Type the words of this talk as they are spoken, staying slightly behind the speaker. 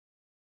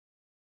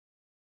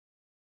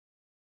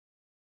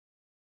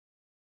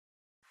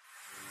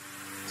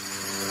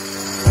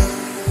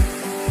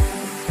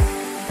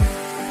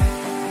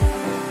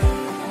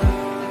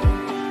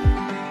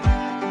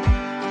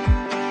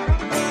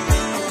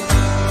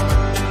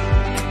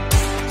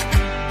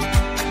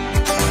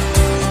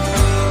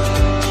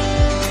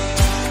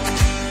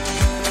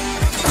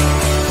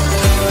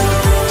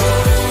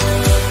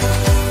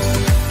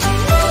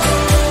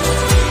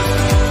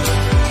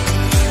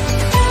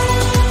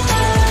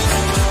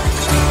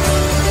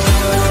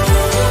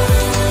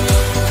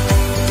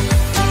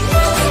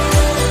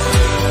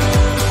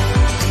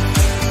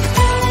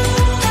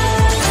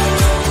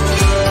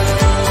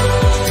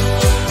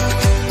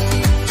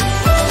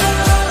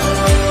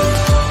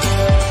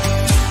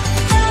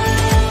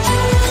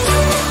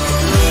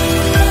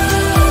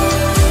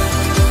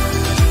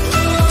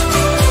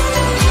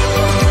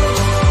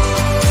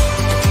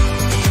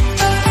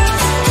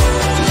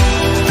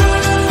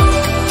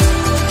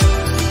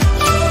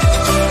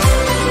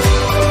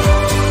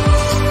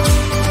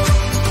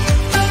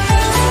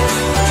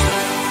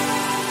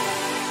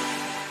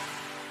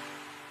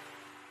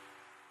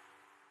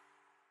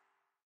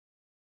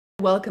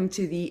Welcome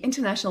to the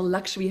International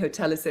Luxury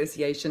Hotel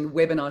Association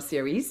webinar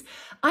series.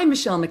 I'm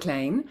Michelle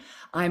McLean.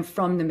 I'm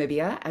from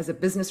Namibia as a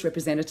business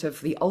representative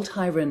for the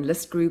Althuizen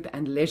List Group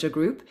and Leisure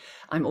Group.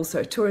 I'm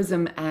also a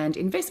tourism and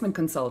investment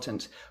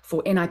consultant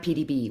for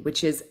NIPDB,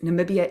 which is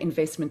Namibia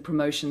Investment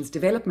Promotions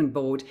Development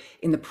Board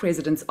in the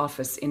President's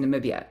Office in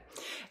Namibia,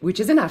 which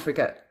is in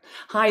Africa.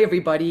 Hi,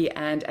 everybody.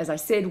 And as I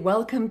said,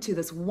 welcome to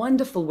this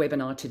wonderful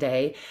webinar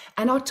today.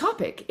 And our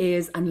topic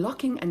is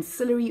unlocking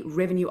ancillary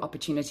revenue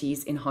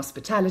opportunities in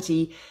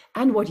hospitality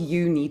and what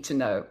you need to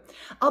know.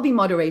 I'll be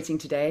moderating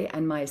today,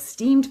 and my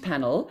esteemed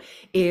panel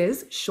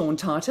is Sean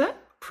Tarter,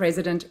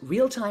 President,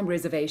 Real-Time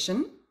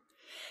Reservation,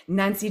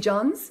 Nancy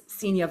Johns,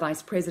 Senior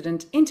Vice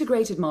President,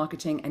 Integrated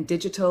Marketing and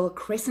Digital,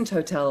 Crescent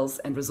Hotels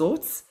and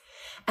Resorts,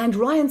 and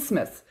Ryan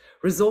Smith,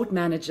 Resort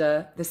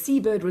Manager, the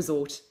Seabird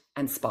Resort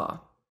and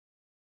Spa.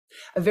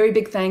 A very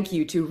big thank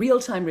you to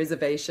Real-Time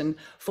Reservation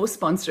for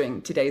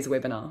sponsoring today's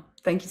webinar.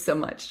 Thank you so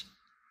much.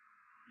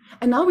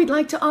 And now we'd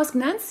like to ask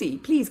Nancy,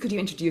 please, could you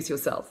introduce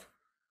yourself?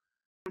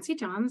 Nancy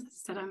Johns,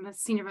 I'm a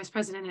Senior Vice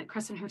President at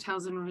Crescent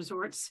Hotels and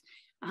Resorts,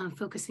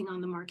 focusing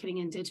on the marketing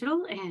and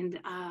digital. And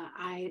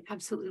I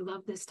absolutely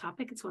love this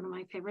topic. It's one of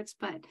my favorites,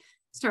 but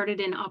started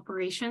in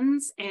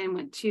operations and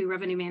went to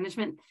revenue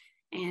management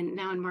and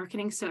now in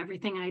marketing. So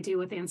everything I do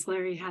with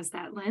Ancillary has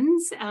that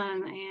lens,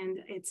 and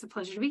it's a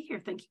pleasure to be here.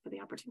 Thank you for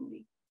the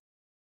opportunity.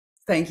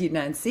 Thank you,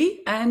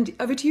 Nancy. And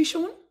over to you,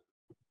 Sean.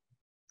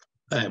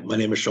 Hi, my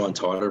name is Sean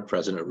Tarter,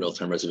 President of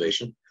Real-Time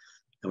Reservation,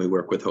 and we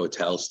work with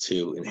hotels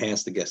to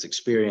enhance the guest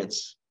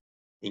experience,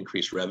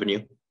 increase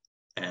revenue,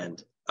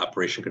 and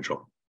operation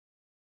control.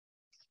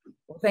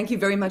 Well, thank you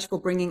very much for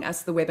bringing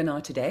us the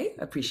webinar today.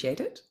 Appreciate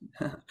it.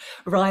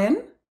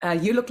 Ryan,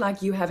 you look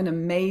like you have an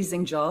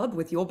amazing job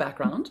with your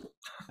background.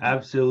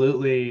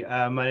 Absolutely.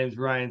 My name is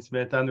Ryan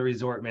Smith. I'm the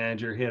resort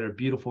manager here at a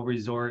beautiful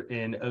resort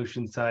in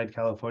Oceanside,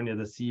 California,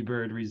 the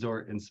Seabird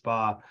Resort and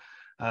Spa.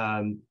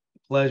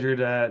 Pleasure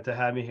to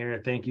have me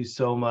here. Thank you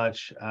so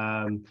much.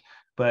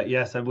 But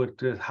yes, I've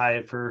worked with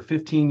Hyatt for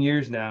 15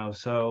 years now.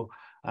 So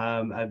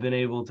I've been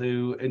able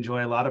to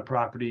enjoy a lot of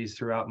properties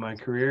throughout my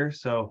career.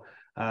 So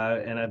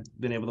and I've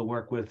been able to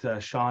work with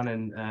Sean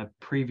in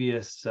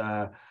previous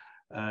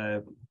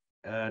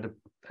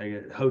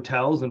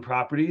hotels and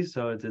properties,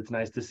 so it's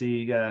nice to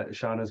see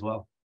Sean as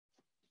well.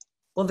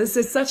 Well, this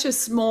is such a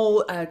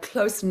small,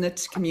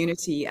 close-knit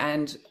community,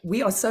 and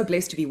we are so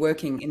blessed to be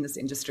working in this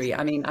industry.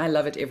 I mean, I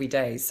love it every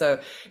day. So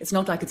it's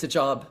not like it's a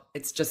job;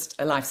 it's just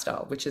a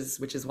lifestyle, which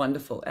is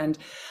wonderful. And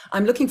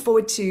I'm looking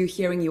forward to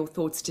hearing your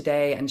thoughts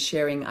today and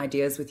sharing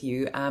ideas with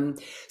you.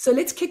 So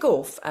let's kick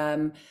off.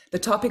 The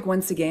topic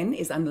once again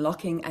is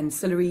unlocking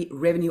ancillary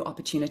revenue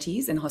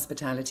opportunities in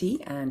hospitality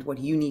and what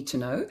you need to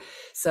know.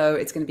 So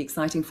it's going to be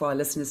exciting for our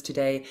listeners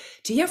today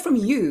to hear from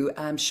you,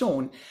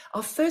 Sean.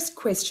 Our first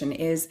question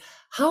is,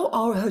 how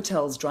are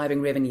hotels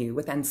driving revenue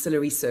with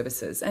ancillary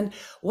services? And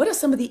what are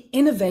some of the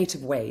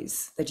innovative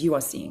ways that you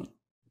are seeing?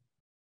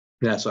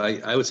 Yeah, so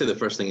I would say the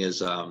first thing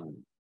is,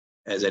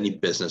 as any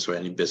business or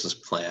any business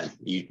plan,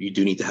 you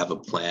do need to have a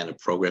plan, a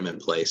program in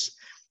place.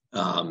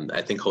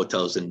 I think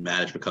hotels and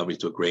management companies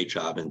do a great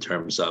job in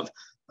terms of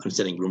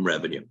understanding room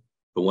revenue.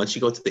 But once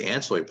you go to the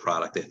ancillary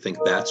product, I think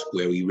that's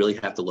where we really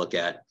have to look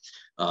at,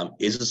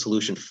 is the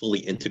solution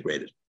fully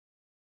integrated?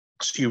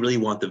 So you really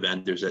want the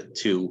vendors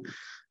to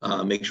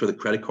make sure the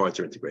credit cards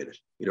are integrated.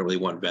 You don't really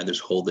want vendors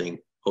holding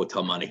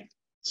hotel money.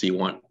 So you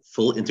want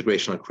full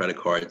integration on credit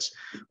cards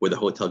where the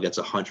hotel gets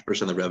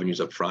 100% of the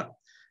revenues up front.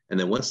 And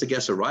then once the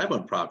guests arrive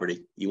on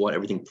property, you want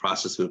everything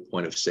processed to the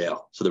point of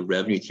sale. So the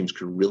revenue teams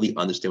can really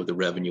understand what the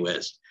revenue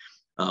is.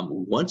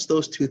 Once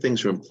those two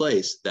things are in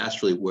place,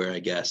 that's really where I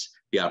guess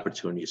the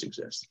opportunities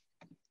exist.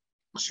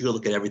 So you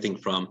look at everything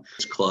from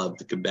club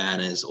to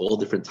cabanas, all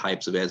different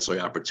types of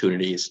ancillary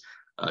opportunities,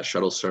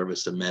 shuttle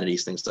service,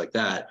 amenities, things like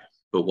that.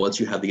 But once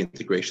you have the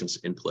integrations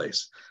in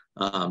place,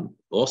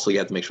 also you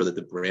have to make sure that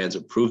the brands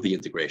approve the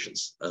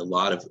integrations. A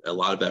lot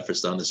of efforts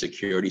done on the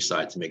security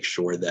side to make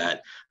sure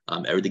that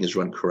everything is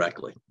run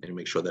correctly and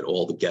make sure that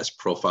all the guest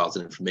profiles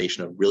and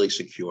information are really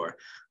secure,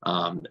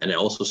 and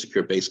also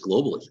secure based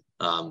globally.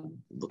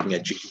 Looking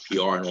at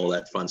GDPR and all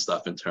that fun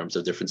stuff in terms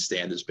of different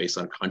standards based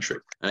on country.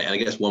 And I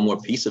guess one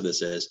more piece of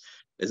this is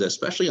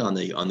especially on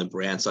the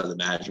brand side, the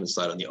management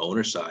side, on the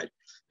owner side,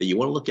 that you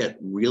want to look at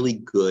really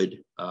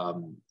good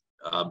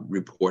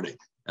reporting.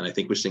 And I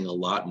think we're seeing a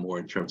lot more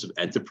in terms of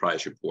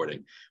enterprise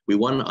reporting. We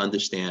want to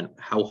understand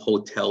how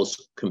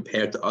hotels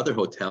compare to other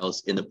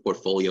hotels in the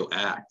portfolio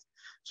act.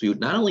 So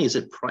not only is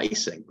it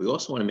pricing, we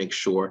also want to make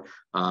sure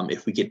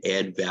if we can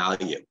add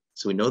value.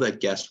 So we know that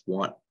guests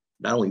want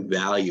not only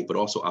value, but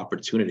also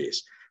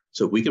opportunities.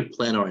 So if we can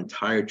plan our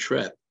entire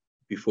trip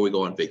before we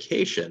go on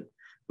vacation,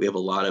 we have a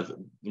lot of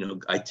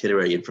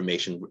itinerary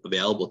information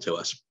available to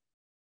us.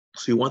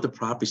 So we want the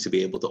properties to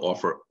be able to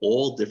offer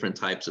all different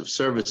types of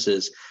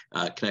services,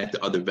 connect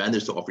to other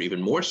vendors to offer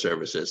even more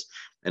services.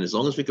 And as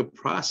long as we can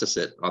process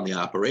it on the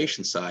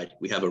operations side,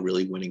 we have a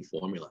really winning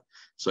formula.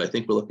 So I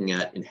think we're looking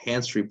at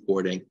enhanced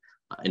reporting,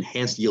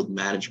 enhanced yield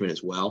management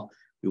as well.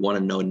 We want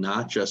to know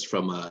not just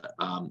from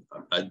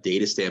a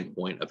data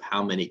standpoint of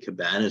how many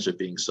cabanas are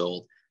being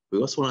sold, we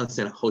also want to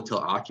understand hotel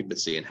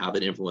occupancy and how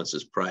that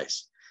influences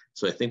price.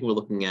 So I think we're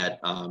looking at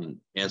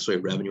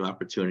ancillary revenue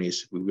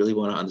opportunities. We really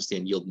want to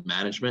understand yield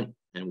management,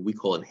 and we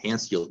call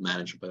enhanced yield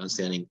management by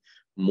understanding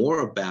more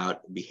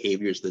about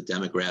behaviors, the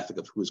demographic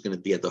of who's going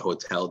to be at the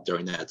hotel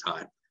during that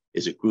time.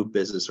 Is it group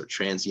business or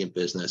transient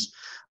business?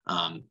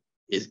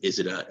 Is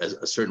it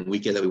a certain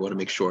weekend that we want to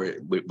make sure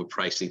we're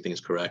pricing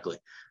things correctly?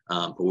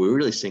 But we're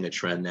really seeing a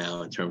trend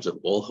now in terms of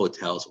all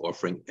hotels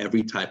offering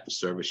every type of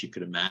service you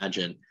could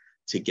imagine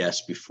to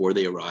guests before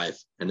they arrive.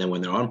 And then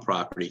when they're on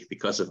property,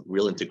 because of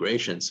real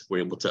integrations, we're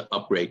able to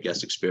upgrade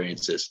guest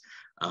experiences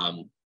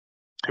and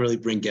really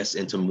bring guests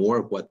into more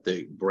of what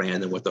the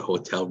brand and what the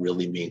hotel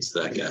really means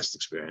to that guest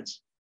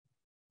experience.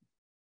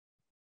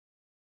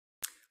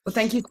 Well,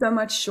 thank you so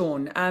much,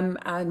 Sean.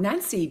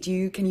 Nancy,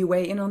 can you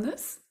weigh in on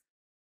this?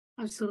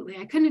 Absolutely.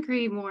 I couldn't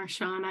agree more,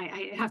 Sean.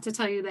 I have to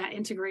tell you that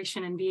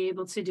integration and be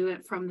able to do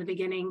it from the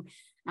beginning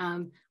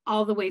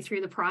all the way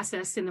through the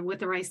process and with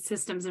the right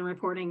systems and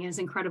reporting is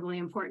incredibly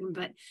important.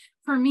 But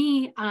for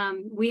me,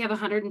 we have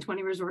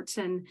 120 resorts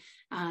and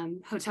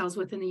hotels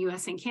within the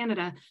US and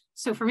Canada.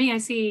 So for me, I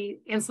see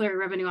ancillary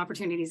revenue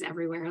opportunities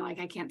everywhere. Like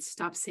I can't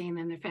stop seeing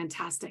them. They're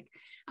fantastic.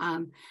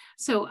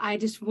 So I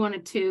just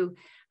wanted to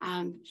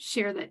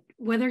share that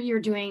whether you're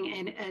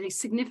doing a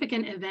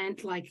significant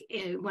event like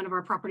one of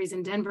our properties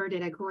in Denver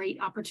did a great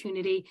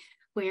opportunity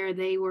where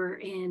they were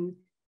in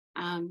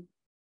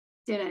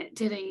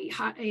did a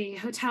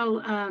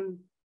hotel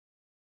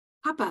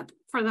pop-up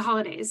for the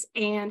holidays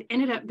and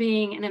ended up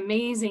being an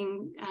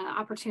amazing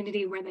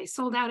opportunity where they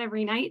sold out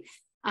every night.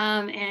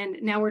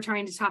 And now we're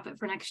trying to top it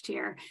for next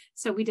year.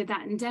 So we did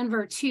that in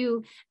Denver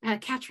too,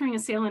 capturing a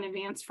sale in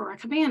advance for a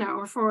cabana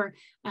or for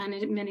an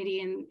amenity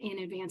in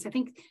advance. I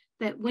think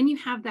that when you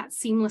have that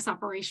seamless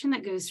operation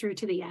that goes through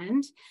to the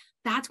end,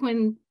 that's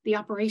when the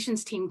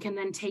operations team can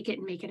then take it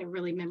and make it a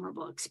really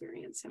memorable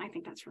experience. And I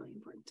think that's really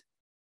important.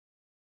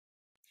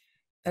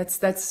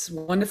 That's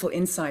wonderful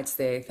insights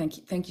there.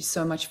 Thank you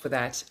so much for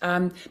that.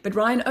 But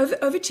Ryan,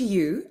 over to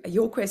you.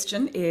 Your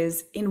question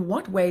is, in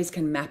what ways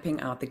can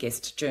mapping out the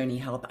guest journey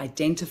help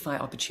identify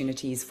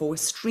opportunities for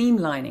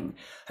streamlining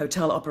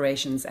hotel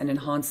operations and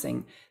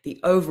enhancing the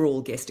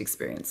overall guest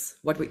experience?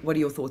 What are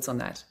your thoughts on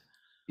that?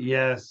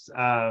 Yes.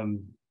 For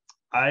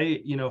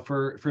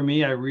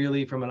me, I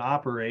really, from an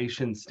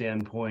operations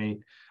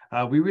standpoint,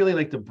 we really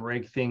like to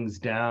break things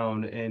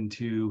down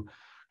into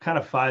kind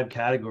of 5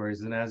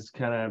 categories. And as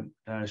kind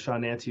of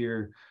Sean, Nancy,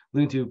 you're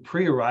alluding to,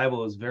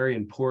 pre-arrival is very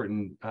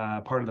important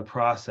part of the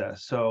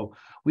process. So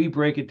we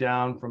break it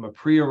down from a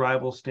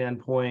pre-arrival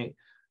standpoint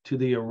to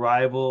the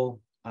arrival,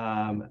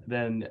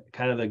 then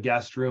kind of the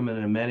guest room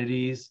and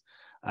amenities,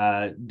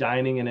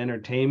 dining and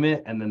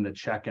entertainment, and then the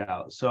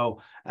checkout.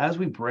 So as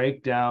we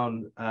break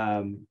down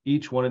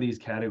each one of these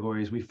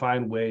categories, we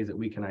find ways that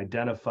we can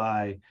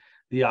identify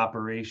the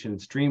operation,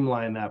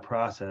 streamline that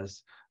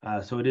process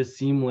so it is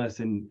seamless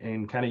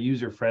and kind of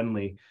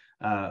user-friendly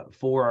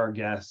for our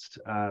guests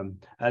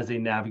as they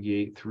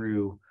navigate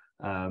through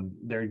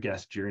their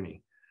guest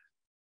journey.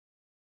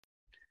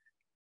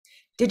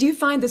 Did you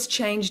find this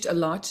changed a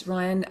lot,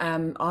 Ryan,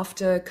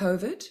 after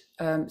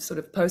COVID, sort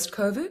of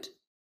post-COVID?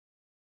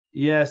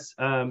 Yes,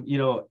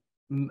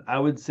 I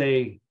would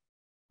say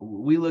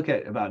we look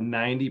at about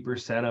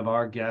 90% of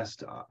our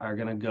guests are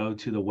going to go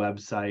to the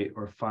website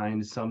or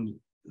find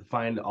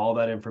all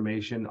that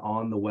information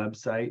on the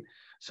website.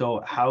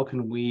 So how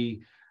can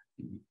we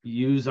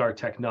use our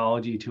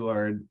technology to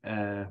our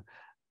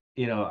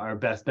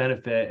best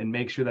benefit and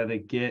make sure that they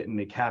get and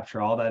they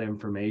capture all that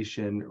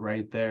information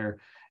right there,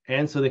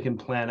 and so they can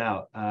plan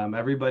out.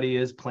 Everybody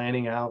is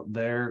planning out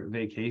their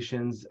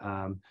vacations.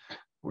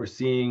 We're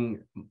seeing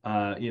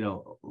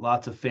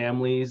lots of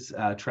families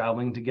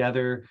traveling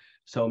together,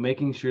 so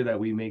making sure that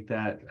we make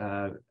that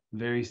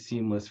very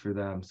seamless for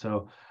them.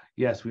 So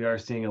yes, we are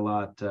seeing a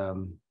lot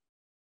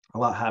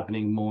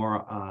happening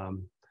more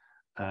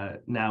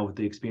now with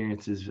the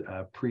experiences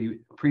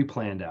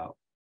pre-planned out.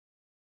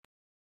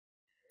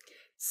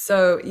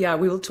 So yeah,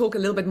 we will talk a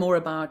little bit more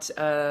about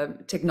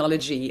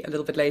technology a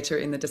little bit later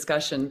in the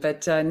discussion.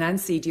 But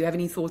Nancy, do you have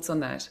any thoughts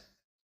on that?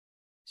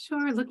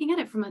 Sure. Looking at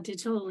it from a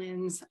digital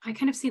lens, I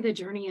kind of see the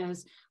journey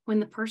as when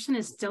the person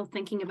is still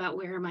thinking about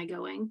where am I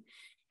going,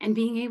 and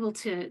being able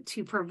to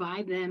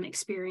provide them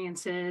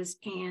experiences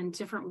and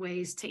different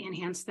ways to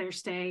enhance their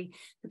stay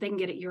that they can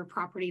get at your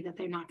property that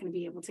they're not going to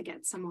be able to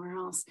get somewhere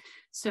else.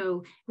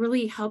 So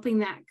really helping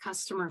that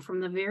customer from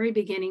the very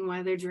beginning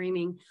while they're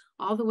dreaming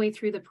all the way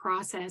through the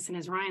process. And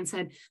as Ryan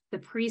said, the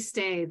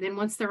pre-stay, then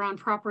once they're on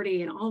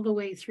property and all the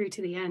way through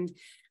to the end,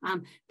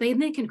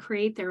 they can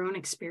create their own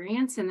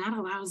experience, and that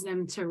allows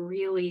them to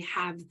really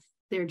have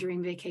their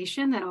dream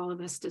vacation that all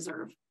of us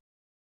deserve.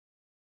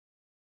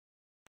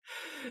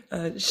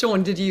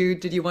 Sean, did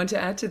you want to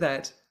add to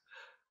that?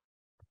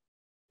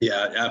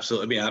 Yeah,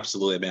 absolutely. I mean,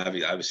 absolutely. I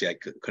mean, obviously, I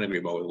couldn't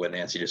agree more with what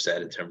Nancy just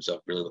said in terms of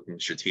really looking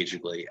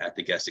strategically at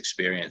the guest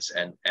experience,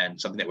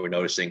 and something that we're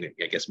noticing,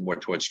 I guess, more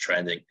towards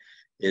trending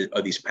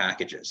are these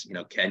packages. You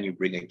know, can you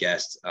bring a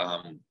guest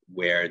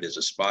where there's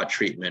a spa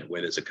treatment,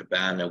 where there's a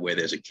cabana, where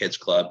there's a kids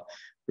club,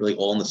 really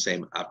all in the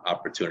same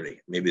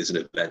opportunity? Maybe there's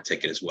an event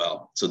ticket as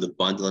well. So the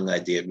bundling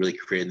idea, really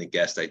creating the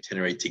guest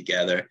itinerary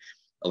together,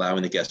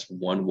 allowing the guest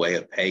one way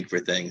of paying for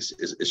things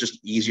is just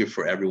easier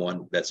for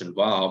everyone that's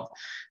involved.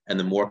 And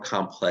the more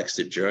complex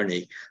the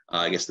journey,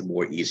 I guess the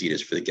more easy it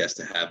is for the guest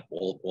to have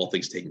all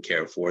things taken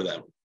care of for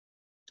them.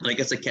 And I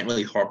guess I can't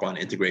really harp on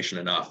integration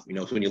enough. You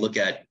know, so when you look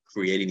at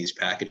creating these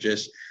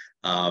packages,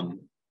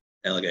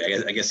 and like,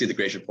 I guess the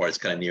integration part is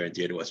kind of near and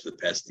dear to us for the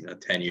past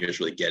 10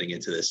 years, really getting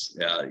into this,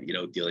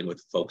 dealing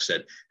with folks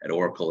at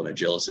Oracle and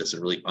Agilysys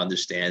and really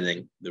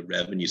understanding the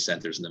revenue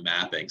centers and the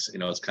mappings. You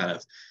know, it's kind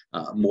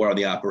of more on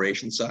the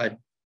operations side,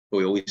 but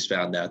we always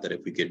found out that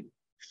if we could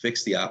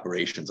fix the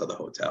operations of the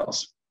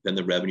hotels, then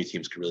the revenue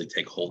teams could really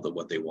take hold of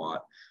what they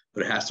want.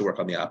 But it has to work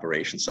on the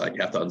operations side.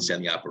 You have to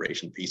understand the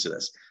operation piece of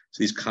this.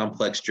 So these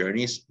complex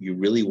journeys, you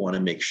really want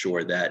to make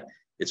sure that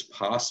it's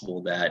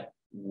possible that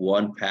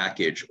one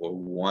package or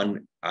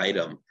one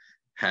item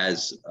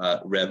has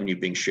revenue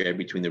being shared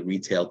between the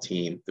retail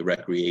team, the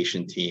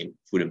recreation team,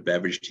 food and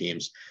beverage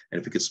teams. And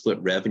if we could split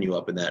revenue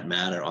up in that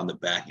manner on the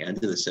back end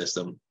of the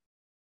system,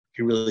 it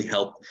can really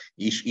help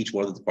each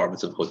one of the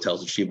departments of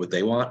hotels achieve what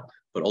they want.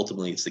 But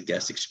ultimately, it's the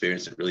guest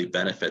experience that really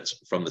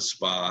benefits from the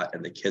spa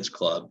and the kids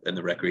club and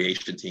the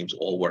recreation teams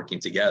all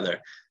working together,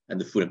 and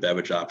the food and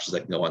beverage options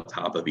that can go on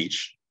top of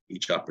each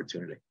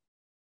opportunity.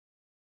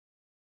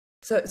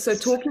 So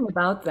talking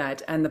about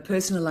that and the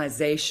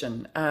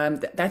personalization,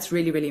 that's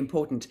really, really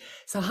important.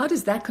 So how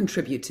does that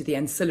contribute to the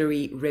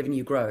ancillary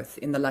revenue growth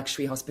in the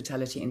luxury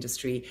hospitality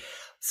industry?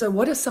 So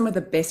what are some of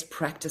the best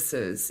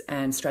practices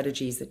and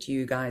strategies that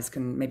you guys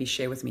can maybe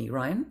share with me,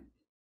 Ryan?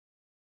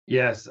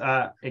 Yes.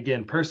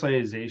 Again,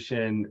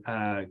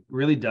 personalization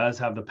really does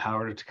have the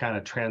power to kind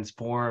of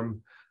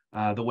transform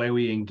the way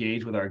we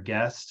engage with our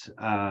guests,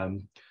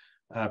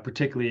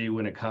 particularly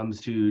when it comes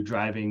to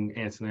driving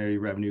ancillary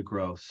revenue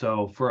growth.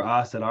 So for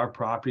us at our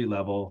property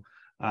level,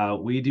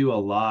 we do a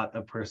lot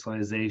of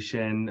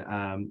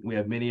personalization. We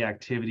have many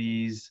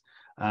activities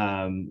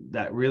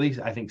that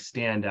really, I think,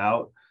 stand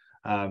out.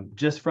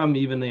 Just from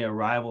even the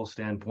arrival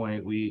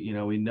standpoint,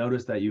 we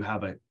notice that you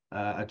have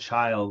a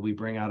child, we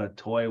bring out a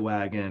toy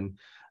wagon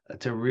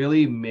to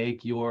really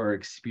make your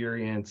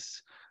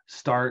experience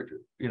start,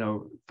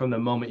 from the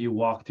moment you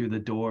walk through the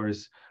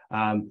doors.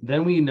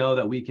 Then we know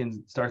that we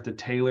can start to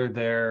tailor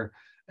their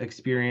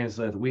experience.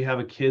 We have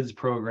a kids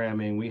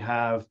programming, we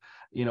have,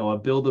 a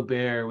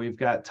Build-A-Bear, we've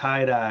got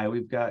tie-dye,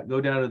 we've got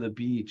go down to the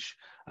beach.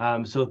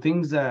 So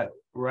things that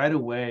right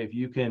away, if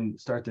you can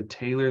start to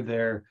tailor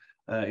their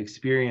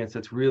experience,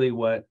 that's really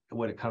what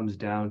it comes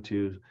down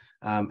to.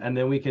 And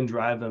then we can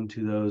drive them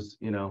to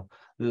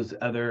those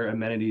other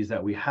amenities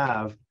that we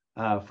have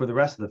for the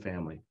rest of the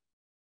family.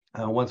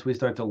 Once we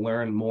start to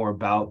learn more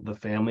about the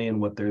family and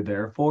what they're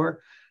there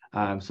for.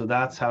 So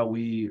that's how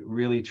we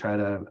really try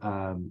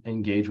to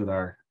engage with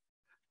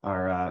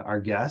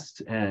our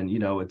guests. And,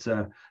 it's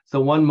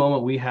the one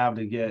moment we have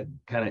to get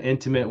kind of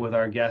intimate with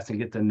our guests and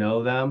get to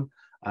know them,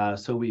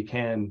 so we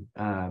can,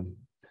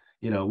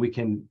 we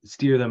can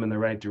steer them in the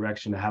right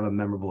direction to have a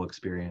memorable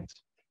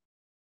experience.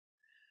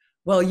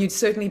 Well, you'd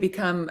certainly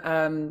become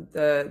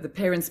the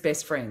parents'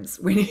 best friends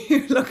when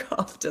you look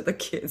after the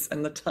kids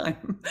and the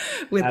time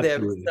with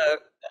Absolutely. them.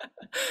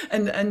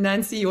 So, and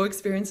Nancy, your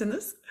experience in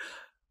this?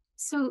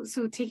 So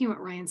taking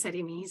what Ryan said,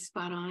 he's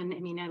spot on.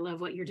 I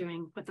love what you're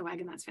doing with the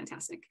wagon. That's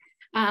fantastic.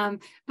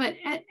 But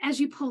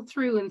as you pull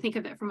through and think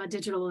of it from a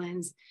digital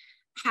lens,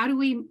 how do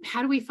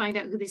we find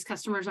out who these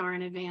customers are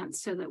in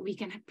advance so that we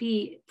can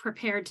be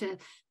prepared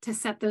to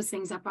set those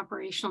things up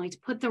operationally, to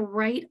put the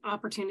right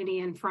opportunity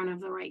in front of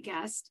the right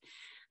guest?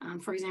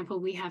 For example,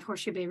 we have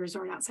Horseshoe Bay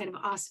Resort outside of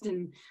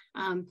Austin.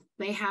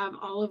 They have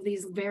all of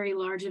these very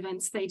large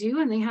events they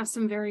do, and they have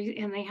some of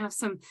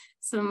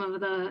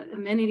the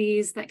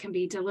amenities that can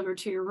be delivered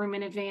to your room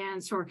in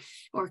advance, or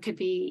could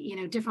be,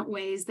 different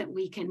ways that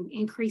we can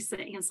increase the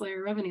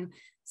ancillary revenue.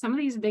 Some of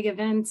these big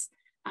events,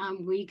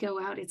 we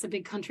go out, it's a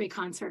big country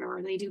concert,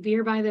 or they do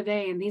beer by the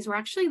bay. And these were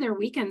actually their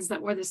weekends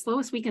that were the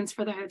slowest weekends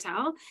for the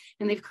hotel.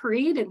 And they've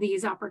created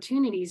these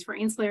opportunities for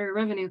ancillary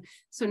revenue.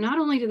 So not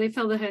only do they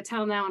fill the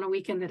hotel now on a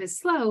weekend that is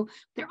slow,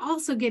 they're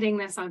also getting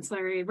this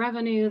ancillary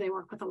revenue. They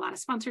work with a lot of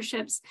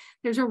sponsorships.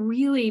 There's a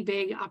really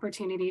big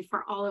opportunity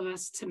for all of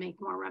us to make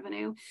more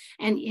revenue.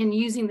 And in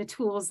using the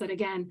tools that,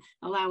 again,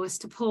 allow us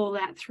to pull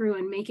that through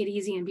and make it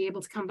easy and be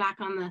able to come back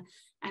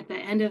at the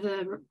end of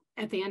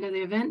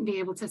the event and be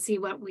able to see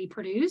what we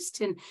produced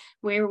and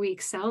where we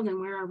excelled and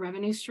where our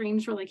revenue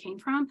streams really came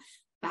from.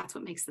 That's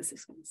what makes this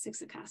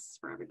success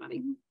for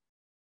everybody.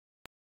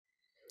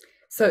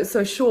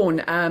 So Sean,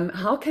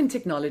 how can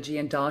technology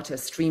and data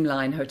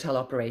streamline hotel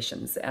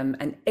operations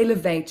and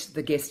elevate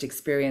the guest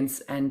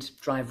experience and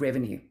drive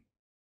revenue?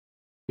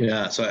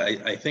 Yeah, so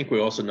I think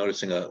we're also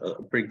noticing a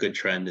pretty good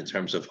trend in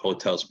terms of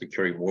hotels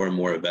procuring more and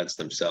more events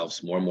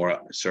themselves, more and more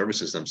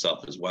services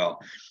themselves as well.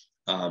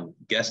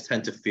 Guests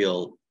tend to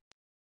feel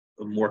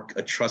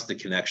a trusted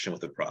connection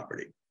with the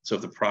property. So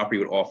if the property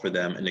would offer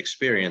them an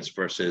experience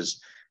versus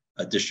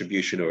a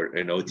distribution or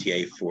an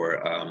OTA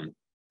for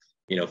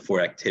for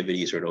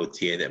activities, or an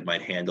OTA that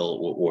might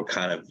handle or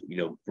kind of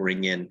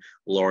bring in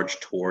large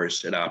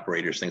tours and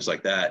operators, things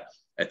like that,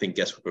 I think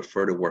guests would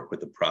prefer to work with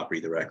the property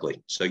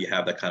directly. So you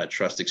have that kind of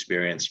trust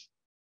experience.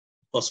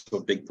 Also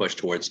a big push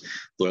towards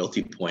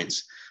loyalty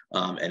points,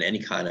 and any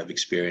kind of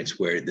experience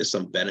where there's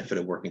some benefit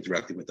of working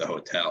directly with the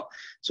hotel.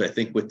 So I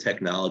think with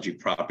technology,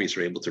 properties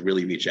are able to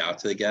really reach out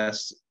to the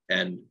guests.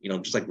 And,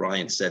 just like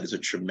Ryan said, there's a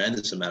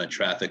tremendous amount of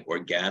traffic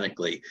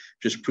organically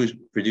just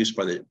produced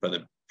by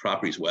the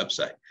property's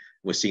website.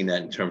 We're seeing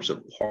that in terms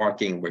of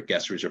parking, where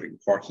guests are reserving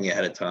parking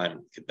ahead of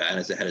time,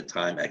 cabanas ahead of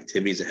time,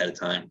 activities ahead of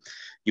time.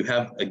 You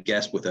have a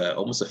guest with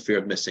almost a fear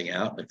of missing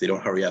out. If they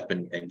don't hurry up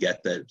and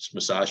get the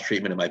massage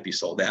treatment, it might be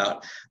sold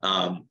out.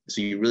 So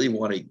you really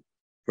want to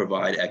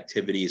provide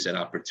activities and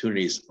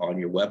opportunities on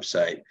your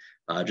website,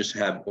 just to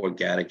have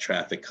organic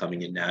traffic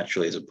coming in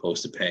naturally, as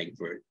opposed to paying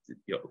for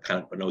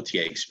kind of an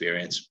OTA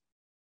experience.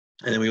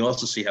 And then we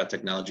also see how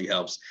technology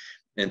helps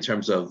in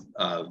terms of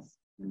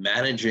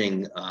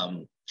managing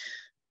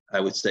I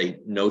would say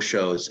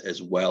no-shows,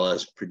 as well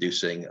as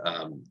producing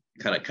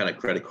kind of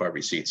credit card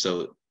receipts.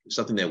 So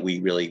something that we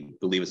really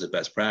believe is a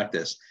best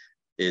practice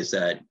is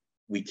that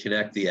we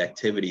connect the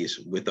activities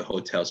with the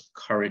hotel's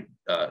current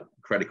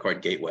credit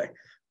card gateway.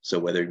 So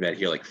whether you met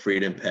here like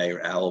Freedom Pay or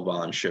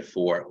Alavon,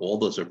 Shift4, all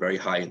those are very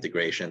high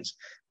integrations.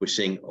 We're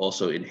seeing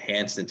also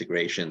enhanced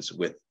integrations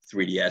with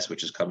 3DS,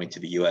 which is coming to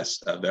the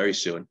US very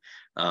soon,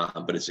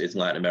 but it's in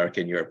Latin America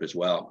and Europe as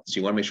well. So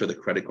you want to make sure the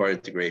credit card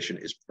integration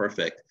is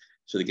perfect,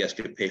 so the guests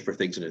can pay for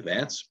things in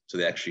advance, so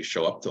they actually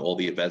show up to all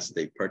the events that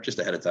they purchased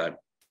ahead of time.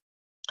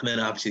 And then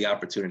obviously the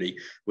opportunity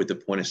with the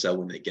point of sale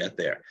when they get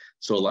there.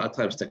 So a lot of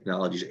times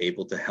technology is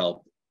able to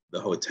help the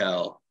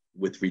hotel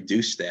with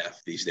reduced staff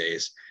these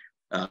days,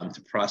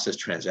 to process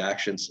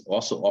transactions,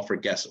 also offer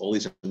guests all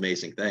these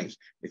amazing things.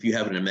 If you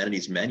have an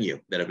amenities menu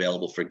that's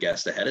available for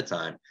guests ahead of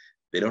time,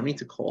 they don't need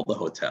to call the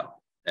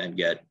hotel and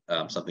get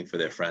something for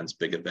their friend's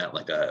big event,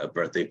 like a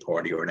birthday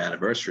party or an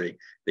anniversary.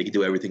 They can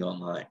do everything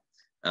online.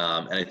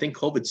 And I think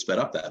COVID sped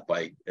up that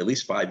by at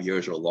least 5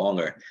 years or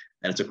longer.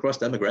 And it's across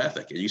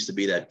demographic. It used to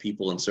be that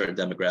people in certain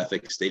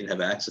demographics, they didn't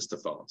have access to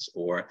phones,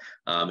 or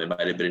it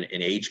might have been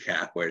an age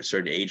cap where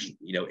certain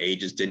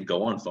ages didn't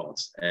go on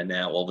phones. And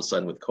now all of a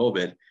sudden with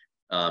COVID,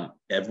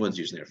 everyone's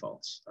using their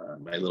phones.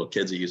 My little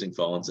kids are using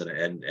phones,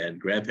 and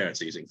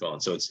grandparents are using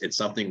phones. So it's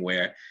something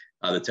where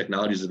the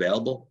technology is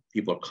available,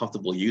 people are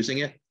comfortable using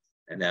it,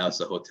 and now it's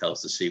the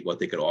hotels to see what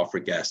they could offer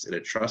guests in a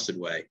trusted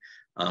way,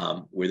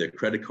 where their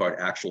credit card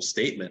actual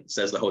statement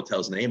says the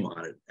hotel's name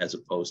on it, as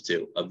opposed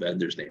to a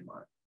vendor's name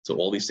on it. So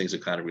all these things are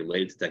kind of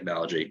related to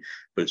technology,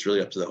 but it's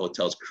really up to the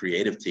hotel's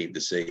creative team to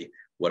see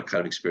what kind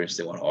of experience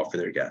they want to offer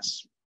their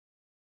guests.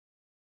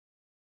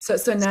 So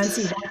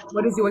Nancy,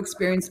 what has your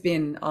experience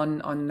been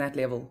on that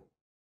level?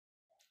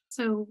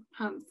 So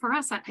for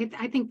us, I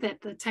think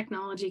that the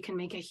technology can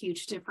make a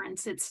huge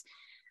difference. It's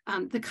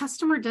the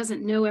customer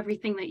doesn't know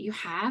everything that you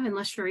have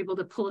unless you're able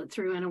to pull it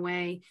through in a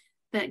way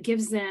that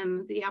gives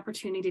them the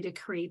opportunity to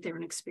create their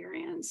own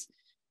experience.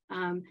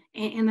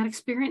 And that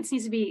experience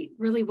needs to be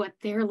really what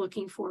they're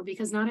looking for,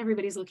 because not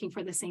everybody's looking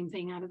for the same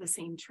thing out of the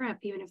same trip,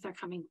 even if they're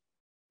coming to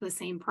the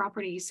same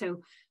property.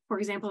 So for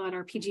example, at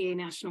our PGA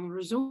National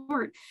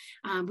Resort,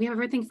 we have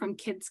everything from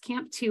kids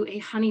camp to a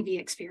honeybee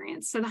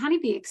experience. So the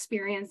honeybee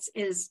experience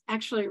is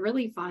actually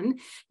really fun.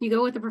 You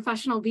go with a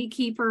professional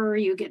beekeeper,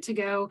 you get to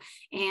go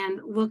and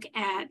look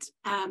at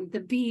the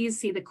bees,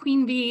 see the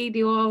queen bee,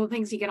 do all the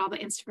things, you get all the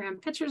Instagram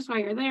pictures while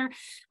you're there.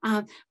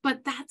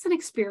 But that's an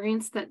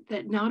experience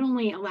that not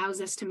only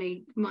allows us to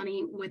make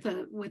money with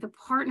a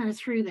partner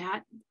through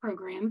that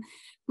program,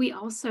 we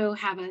also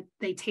have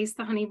they taste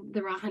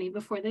the raw honey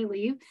before they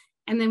leave.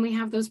 And then we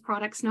have those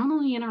products not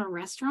only in our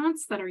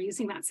restaurants that are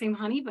using that same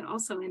honey, but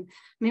also in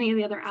many of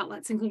the other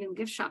outlets, including the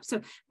gift shop. So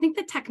I think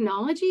the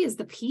technology is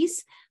the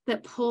piece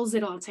that pulls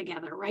it all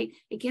together, right?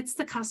 It gets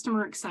the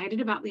customer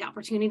excited about the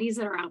opportunities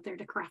that are out there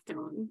to craft their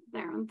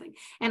own thing.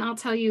 And I'll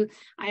tell you,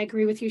 I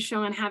agree with you,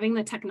 Sean, having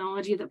the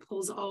technology that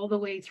pulls all the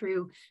way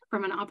through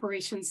from an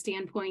operations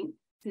standpoint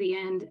to the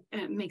end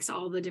makes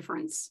all the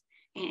difference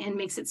and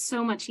makes it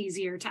so much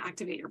easier to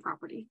activate your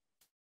property.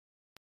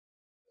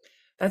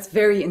 That's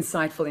very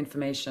insightful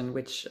information,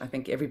 which I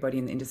think everybody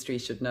in the industry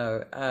should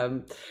know.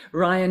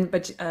 Ryan,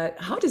 but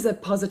how does a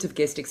positive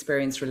guest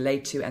experience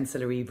relate to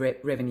ancillary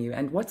revenue,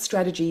 and what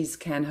strategies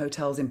can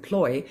hotels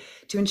employ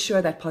to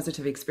ensure that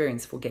positive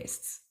experience for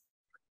guests?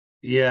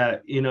 Yeah,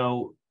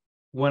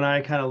 when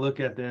I kind of look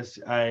at this,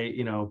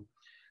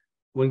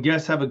 when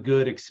guests have a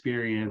good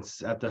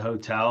experience at the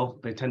hotel,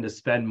 they tend to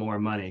spend more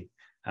money.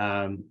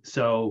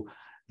 So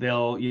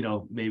they'll,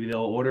 maybe they'll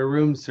order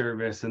room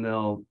service, and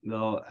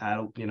they'll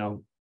add,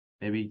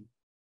 maybe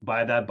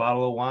buy that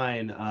bottle of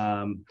wine.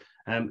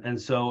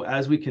 And so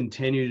as we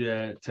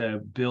continue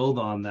to build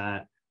on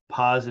that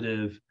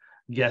positive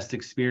guest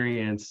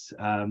experience,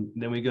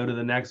 then we go to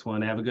the next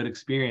one, have a good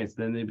experience,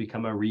 then they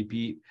become a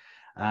repeat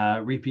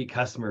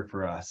customer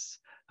for us.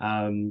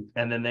 And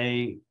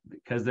then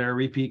because they're a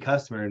repeat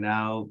customer,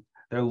 now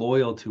they're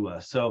loyal to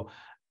us. So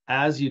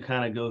as you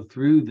kind of go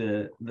through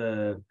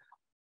the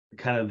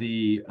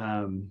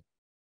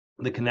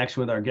connection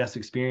with our guest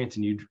experience,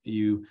 and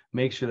you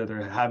make sure that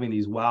they're having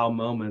these wow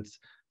moments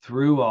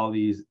through all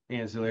these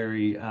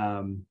ancillary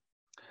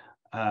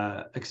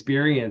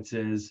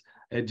experiences,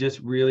 it just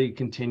really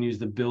continues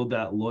to build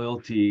that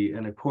loyalty.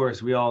 And of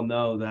course, we all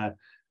know that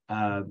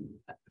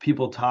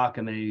people talk,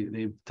 and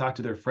they talk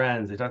to their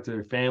friends, they talk to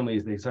their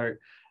families,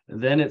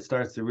 then it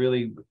starts to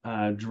really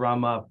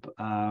drum up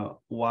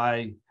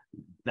why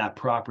that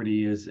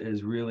property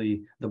is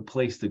really the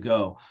place to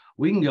go.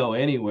 We can go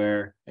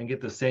anywhere and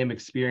get the same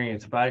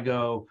experience. If I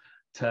go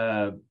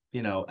to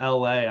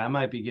LA, I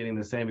might be getting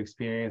the same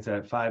experience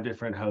at 5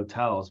 different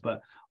hotels,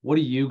 but what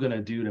are you going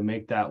to do to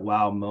make that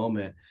wow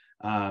moment?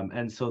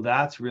 And so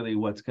that's really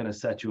what's going to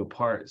set you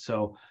apart.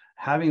 So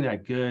having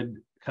that good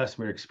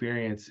customer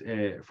experience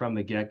from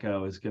the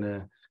get-go is going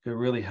to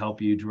really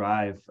help you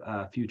drive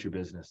future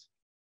business.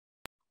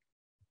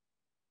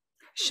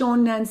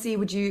 Sean, Nancy,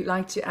 would you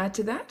like to add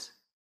to that?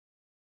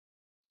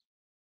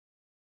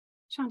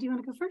 Sean, do you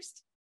want to go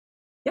first?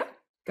 Yeah,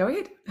 go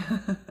ahead.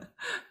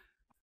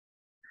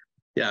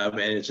 Yeah, I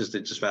mean, it's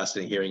just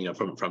fascinating hearing,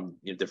 from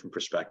different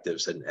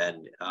perspectives, and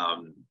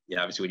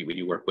obviously when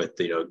you work with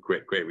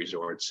great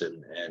resorts,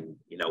 and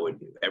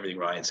everything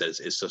Ryan says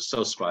is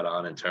so spot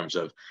on in terms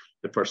of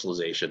the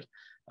personalization,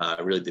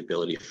 really the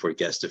ability for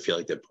guests to feel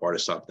like they're part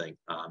of something.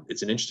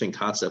 It's an interesting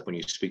concept when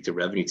you speak to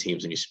revenue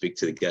teams and you speak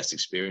to the guest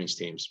experience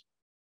teams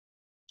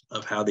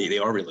of how they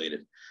are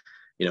related.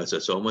 So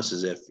it's almost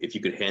as if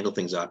you could handle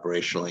things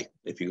operationally,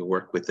 if you could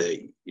work with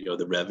the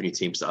revenue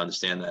teams to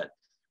understand that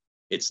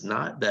it's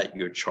not that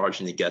you're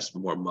charging the guest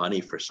more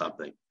money for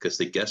something, because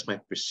the guest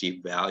might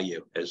perceive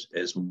value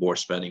as more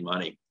spending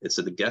money. It's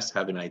that the guests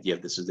have an idea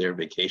of this is their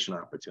vacation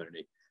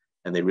opportunity,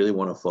 and they really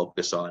want to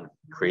focus on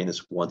creating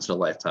this once in a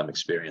lifetime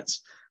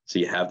experience. So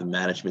you have the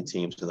management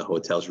teams and the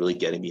hotels really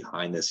getting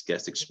behind this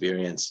guest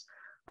experience.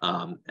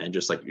 And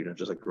just like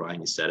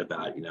Ryan, you said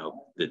about,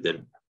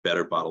 the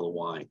better bottle of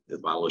wine, the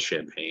bottle of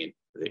champagne,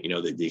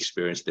 the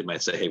experience. They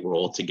might say, hey, we're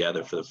all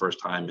together for the first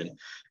time in,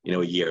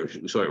 a year.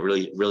 So it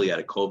really out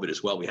of COVID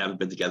as well. We haven't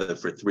been together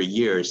for 3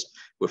 years.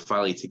 We're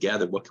finally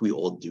together. What can we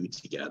all do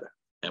together?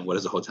 And what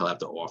does the hotel have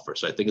to offer?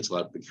 So I think it's a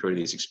lot of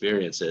creating these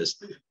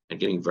experiences and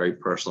getting very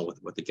personal with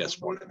what the guests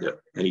want to do,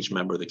 and each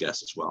member of the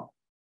guests as well.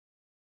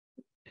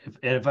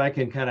 If I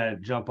can kind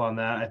of jump on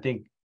that, I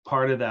think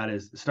part of that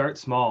is start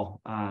small.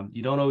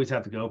 You don't always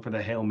have to go for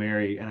the Hail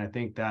Mary. And I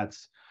think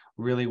that's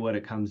really what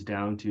it comes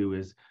down to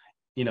is,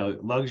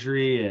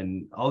 luxury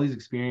and all these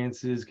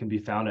experiences can be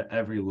found at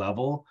every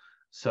level.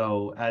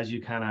 So as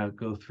you kind of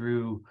go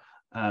through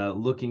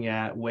looking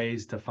at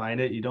ways to find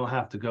it, you don't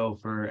have to go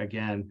for,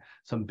 again,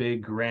 some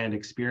big grand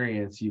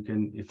experience.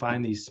 You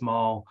find these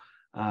small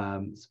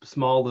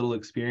little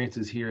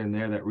experiences here and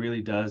there that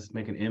really does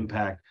make an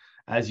impact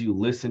as you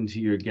listen to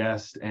your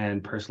guest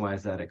and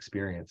personalize that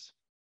experience.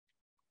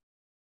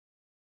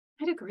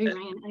 I'd agree,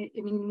 Ryan.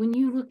 I mean, when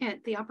you look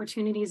at the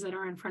opportunities that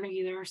are in front of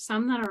you, there are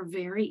some that are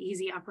very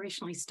easy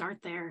operationally. Start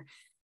there.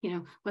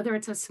 Whether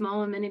it's a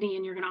small amenity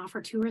and you're going to offer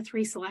 2 or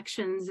 3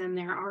 selections and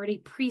they're already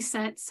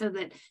preset so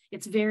that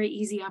it's very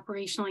easy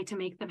operationally to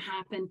make them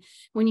happen.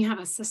 When you have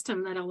a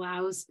system that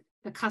allows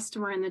the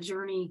customer in the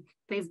journey,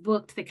 they've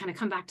booked, they kind of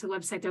come back to the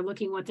website, they're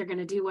looking what they're going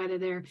to do, whether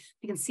they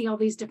can see all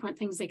these different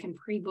things, they can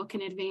pre-book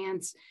in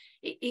advance.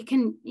 You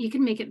can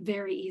make it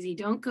very easy.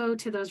 Don't go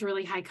to those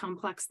really high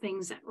complex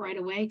things right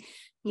away,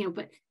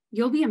 but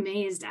you'll be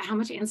amazed at how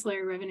much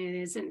ancillary revenue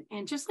it is.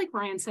 And just like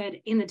Ryan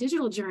said, in the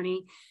digital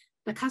journey,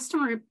 the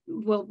customer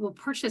will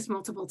purchase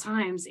multiple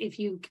times if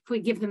we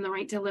give them the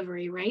right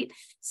delivery, right?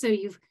 So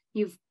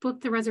you've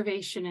booked the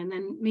reservation, and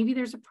then maybe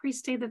there's a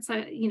pre-stay that's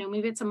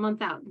maybe it's a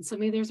month out. And so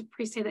maybe there's a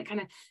pre-stay that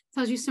kind of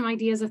tells you some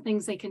ideas of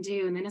things they can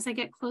do. And then as they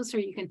get closer,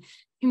 you can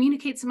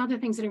communicate some other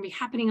things that are going to be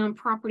happening on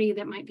property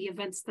that might be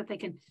events that they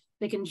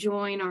can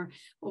join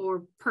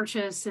or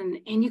purchase.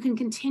 And you can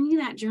continue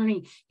that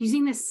journey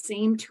using the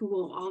same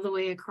tool all the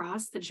way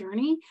across the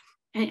journey,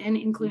 and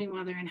including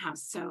while they're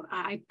in-house. So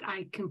I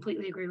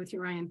completely agree with you,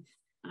 Ryan.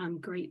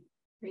 Great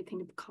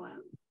thing to call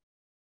out.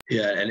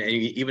 Yeah, and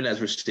even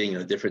as we're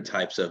seeing different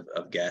types of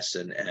guests,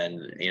 and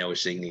we're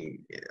seeing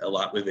a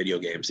lot with video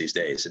games these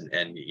days,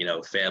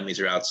 and families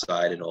are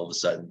outside, and all of a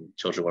sudden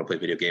children want to play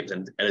video games,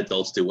 and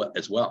adults do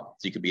as well.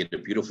 So you could be in a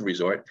beautiful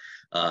resort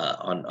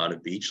on a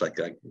beach, like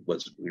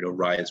what's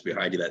Ryan's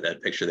behind you,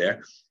 that picture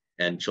there,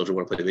 and children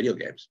want to play video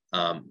games.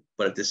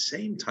 But at the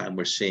same time,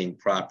 we're seeing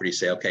properties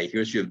say, okay,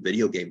 here's your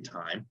video game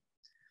time,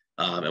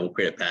 and we'll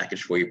create a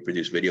package for you,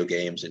 produce video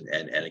games and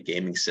a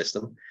gaming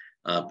system.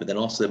 But then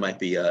also there might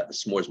be a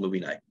s'mores movie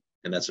night,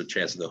 and that's a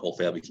chance that the whole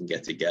family can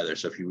get together.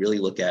 So if you really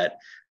look at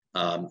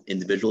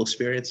individual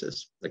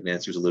experiences, like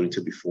Nancy was alluding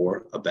to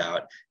before,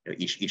 about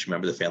each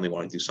member of the family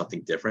wanting to do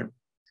something different.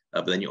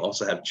 But then you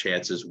also have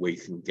chances where you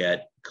can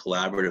get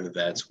collaborative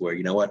events where,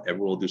 everyone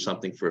will do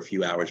something for a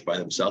few hours by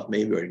themselves,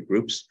 maybe, or in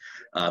groups,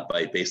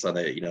 based on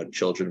the,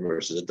 children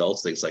versus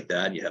adults, things like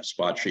that. And you have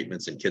spa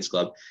treatments and kids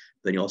club.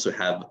 Then you also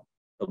have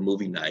a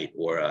movie night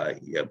or a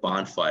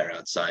bonfire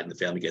outside, and the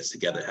family gets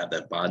together, have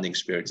that bonding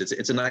experience.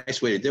 It's a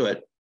nice way to do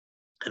it.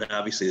 And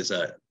obviously there's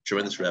a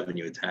tremendous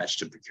revenue attached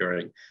to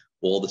procuring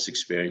all this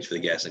experience for the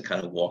guests and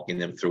kind of walking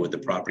them through what the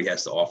property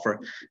has to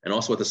offer and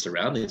also what the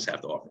surroundings have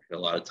to offer. And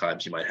a lot of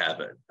times you might have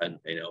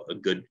a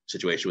good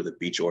situation with a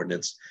beach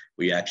ordinance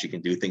where you actually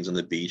can do things on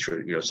the beach,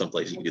 or some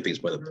places you can do things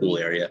by the pool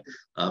area.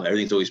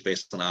 Everything's always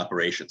based on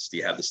operations. Do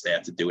you have the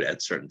staff to do it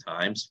at certain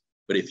times?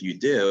 But if you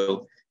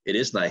do, it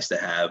is nice to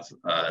have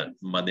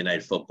Monday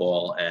Night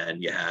Football,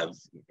 and you have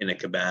in a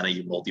cabana,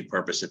 you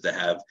multi-purpose it to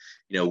have,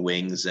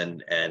 wings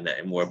and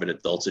more of an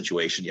adult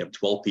situation. You have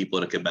 12 people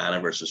in a cabana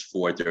versus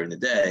 4 during the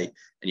day,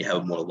 and you have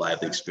a more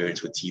lively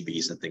experience with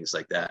TVs and things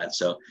like that.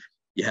 So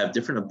you have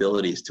different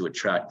abilities to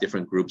attract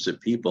different groups of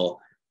people,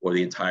 or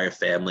the entire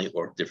family,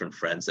 or different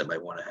friends that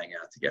might want to hang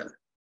out together.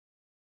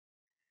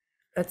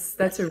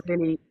 That's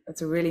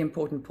a really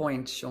important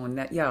point, Sean.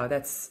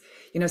 That's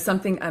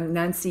something,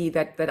 Nancy,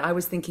 that I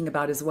was thinking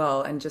about as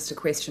well. And just a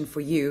question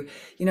for you,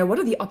 what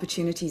are the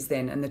opportunities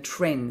then and the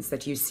trends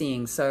that you're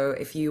seeing? So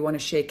if you want to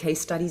share case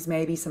studies,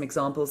 maybe some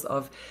examples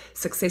of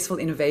successful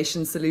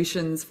innovation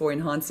solutions for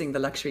enhancing the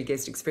luxury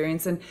guest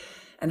experience,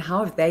 and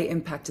how have they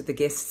impacted the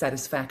guest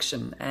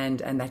satisfaction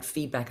and that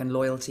feedback and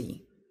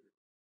loyalty?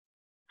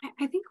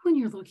 I think when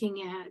you're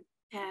looking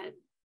at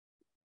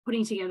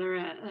putting together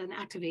an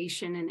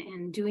activation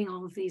and doing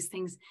all of these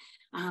things,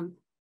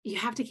 you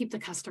have to keep the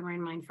customer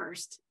in mind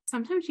first.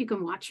 Sometimes you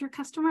can watch your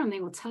customer and they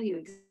will tell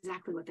you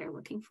exactly what they're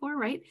looking for,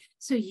 right?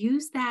 So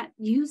use that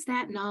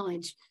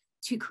knowledge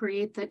to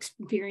create the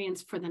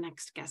experience for the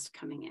next guest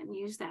coming in.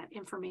 Use that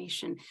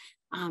information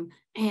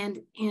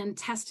and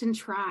test and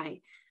try.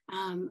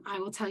 I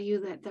will tell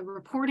you that the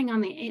reporting on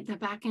the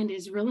back end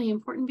is really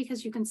important,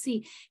 because you can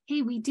see,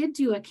 hey, we did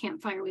do a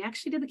campfire. We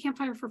actually did the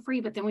campfire for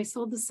free, but then we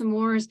sold the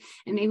s'mores,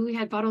 and maybe we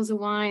had bottles of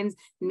wines,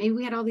 and maybe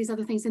we had all these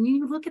other things. And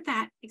you look at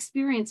that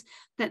experience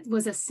that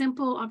was a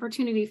simple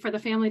opportunity for the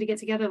family to get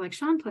together, like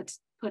Sean put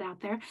out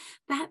there.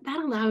 That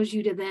allows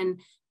you to then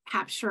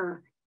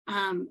capture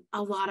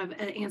a lot of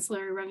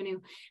ancillary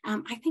revenue.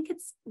 I think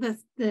it's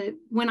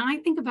when I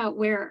think about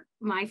where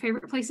my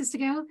favorite places to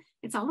go,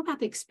 it's all about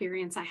the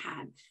experience I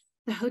had.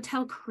 The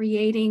hotel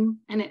creating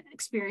an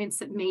experience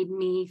that made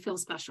me feel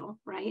special,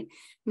 right?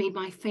 Made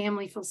my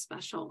family feel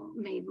special,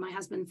 made my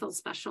husband feel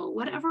special,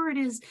 whatever it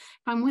is. If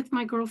I'm with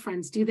my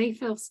girlfriends, do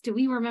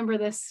we remember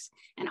this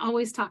and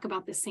always talk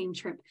about the same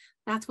trip?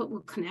 That's what will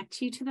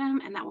connect you to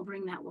them, and that will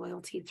bring that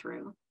loyalty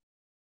through.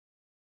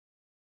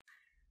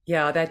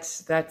 Yeah,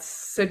 that's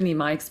certainly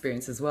my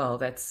experience as well.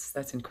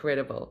 That's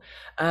incredible.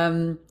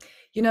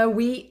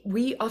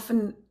 We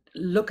often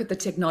look at the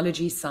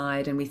technology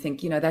side and we think,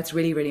 that's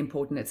really, really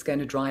important. It's going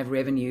to drive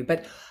revenue.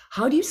 But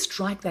how do you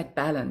strike that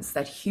balance,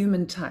 that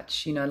human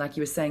touch, like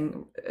you were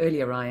saying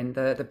earlier, Ryan,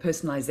 the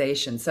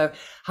personalization? So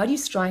how do you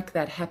strike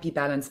that happy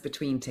balance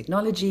between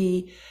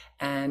technology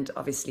and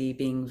obviously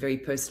being very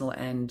personal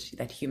and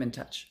that human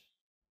touch?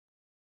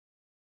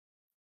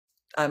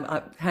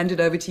 I'll hand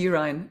it over to you,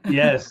 Ryan.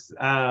 Yes,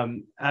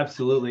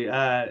 absolutely.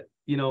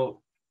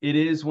 It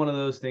is one of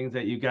those things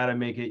that you got to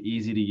make it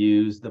easy to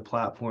use. The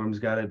platform's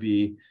got to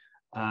be,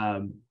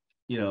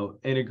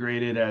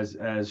 integrated, as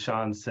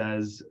Sean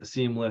says,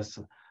 seamless,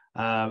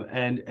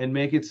 and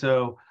make it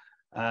so,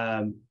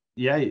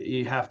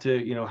 you have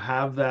to,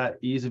 have that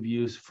ease of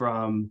use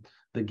from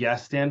the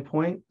guest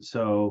standpoint.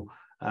 So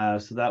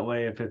that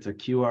way, if it's a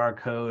QR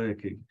code,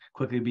 it could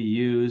quickly be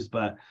used,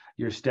 but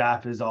your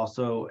staff is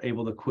also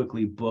able to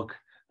quickly book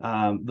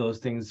those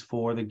things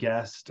for the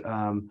guest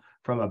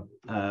from a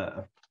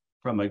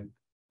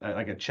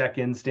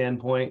check-in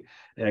standpoint.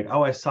 Like,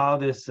 oh, I saw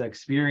this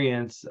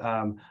experience.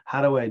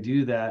 How do I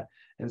do that?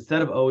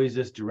 Instead of always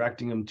just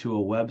directing them to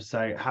a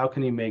website, how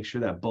can you make sure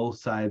that both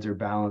sides are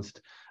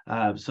balanced?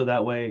 So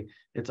that way,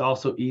 it's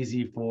also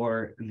easy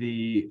for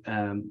the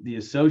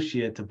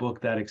associate to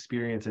book that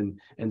experience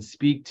and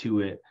speak to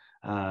it.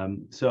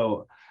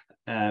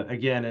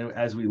 Again,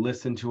 as we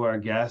listen to our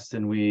guests,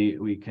 and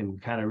we can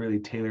kind of really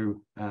tailor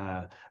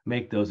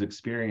make those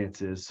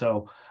experiences.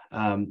 So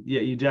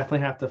you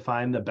definitely have to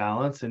find the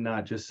balance and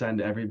not just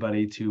send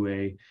everybody to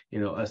a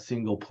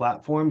single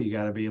platform. You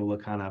got to be able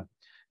to kind of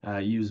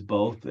use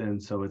both,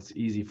 and so it's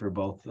easy for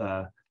both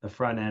the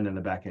front end and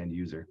the back end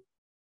user.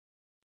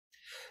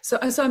 So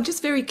I'm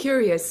just very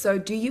curious. So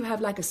do you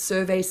have like a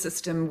survey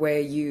system where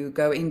you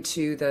go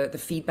into the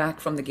feedback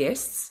from the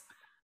guests?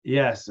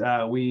 Yes,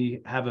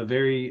 we have a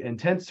very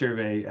intense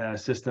survey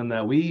system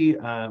that we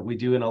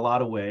do in a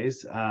lot of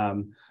ways.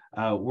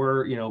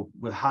 We're,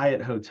 with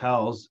Hyatt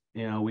hotels,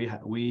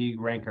 we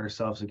rank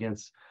ourselves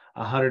against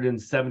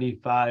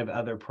 175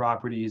 other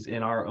properties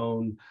in our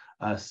own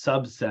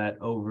subset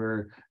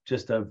over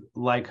just of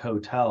like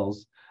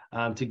hotels.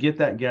 to get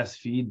that guest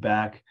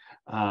feedback,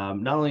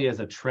 not only as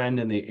a trend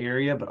in the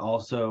area, but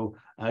also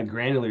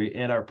granularly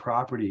at our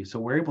property. So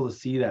we're able to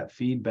see that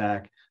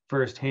feedback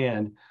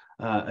firsthand.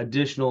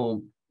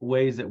 Additional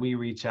ways that we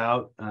reach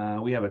out,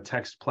 we have a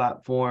text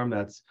platform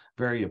that's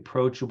very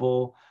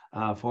approachable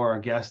for our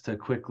guests to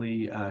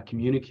quickly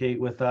communicate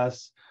with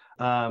us.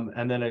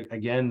 And then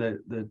again,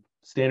 the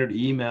standard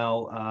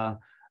email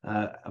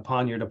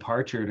upon your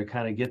departure to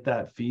kind of get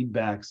that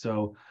feedback,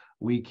 so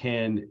we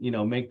can,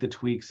 make the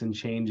tweaks and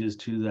changes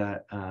to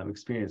that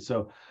experience.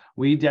 So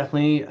we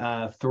definitely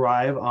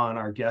thrive on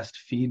our guest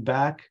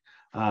feedback.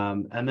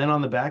 And then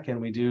on the back end,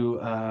 we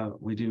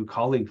do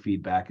colleague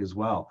feedback as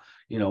well.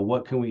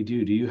 What can we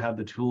do? Do you have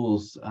the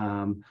tools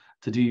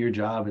to do your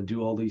job and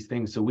do all these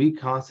things? So we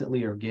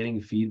constantly are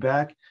getting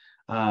feedback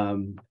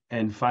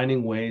and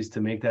finding ways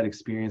to make that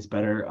experience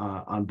better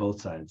on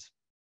both sides.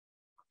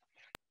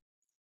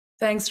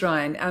 Thanks,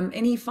 Ryan.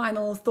 Any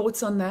final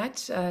thoughts on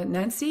that,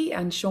 Nancy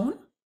and Sean?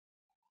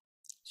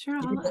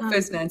 Sure.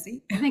 First,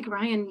 Nancy. I think,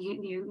 Ryan,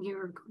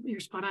 you're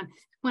spot on.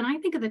 When I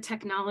think of the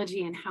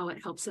technology and how it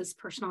helps us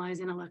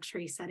personalize in a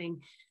luxury setting,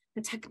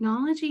 the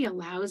technology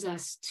allows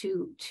us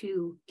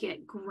to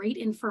get great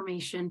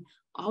information,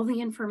 all the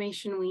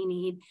information we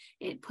need.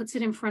 It puts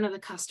it in front of the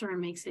customer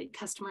and makes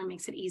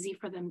it easy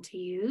for them to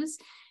use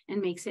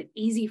and makes it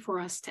easy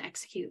for us to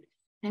execute.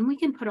 Then we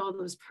can put all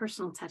those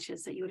personal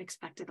touches that you would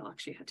expect at a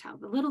luxury hotel,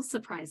 the little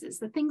surprises,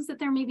 the things that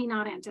they're maybe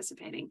not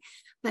anticipating,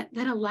 that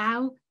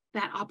allow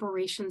that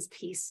operations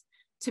piece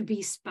to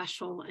be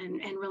special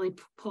and really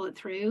pull it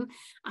through.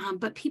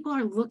 But people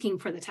are looking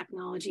for the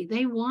technology.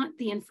 They want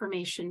the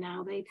information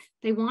now.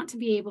 They want to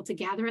be able to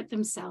gather it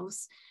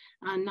themselves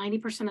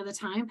 90% of the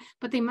time,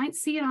 but they might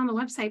see it on the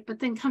website, but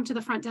then come to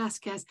the front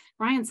desk, as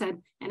Ryan said,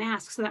 and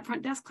ask. So that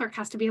front desk clerk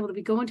has to be able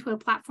to go into a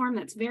platform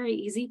that's very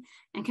easy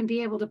and can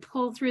be able to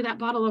pull through that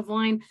bottle of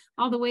wine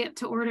all the way up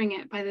to ordering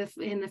it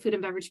in the food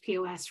and beverage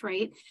POS,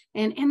 right?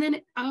 And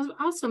then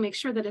also make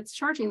sure that it's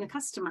charging the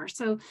customer.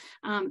 So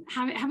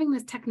having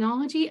this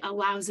technology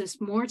allows us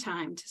more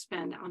time to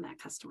spend on that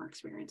customer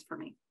experience for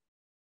me.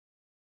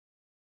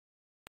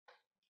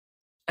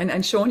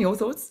 And Sean, your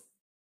thoughts?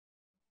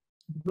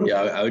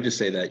 Yeah, I would just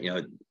say that,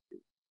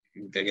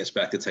 I guess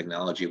back to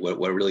technology, what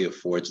it really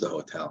affords the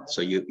hotel.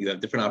 So you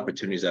have different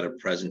opportunities that are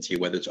present to you,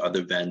 whether it's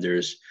other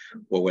vendors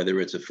or whether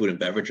it's a food and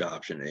beverage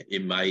option.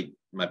 It might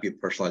be a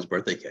personalized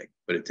birthday cake,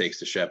 but it takes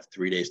the chef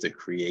 3 days to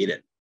create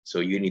it. So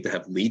you need to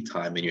have lead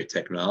time in your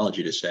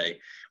technology to say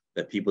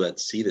that people that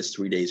see this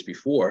 3 days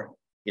before,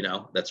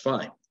 that's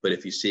fine. But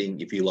if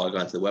you log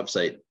onto the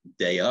website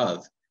day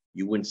of,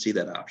 you wouldn't see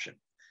that option.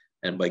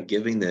 And by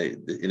giving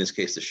in this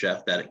case, the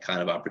chef that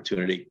kind of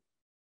opportunity,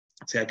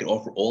 say I can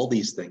offer all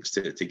these things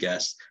to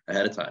guests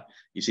ahead of time.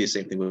 You see the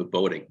same thing with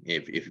boating.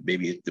 If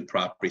maybe the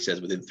property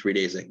says within 3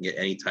 days I can get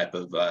any type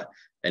of boat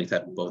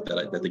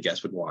that the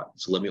guest would want.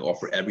 So let me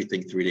offer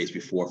everything 3 days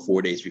before,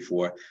 4 days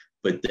before,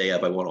 but day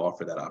of I want to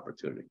offer that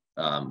opportunity.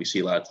 You see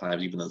a lot of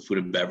times, even on the food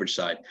and beverage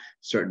side,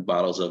 certain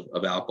bottles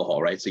of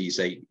alcohol, right? So you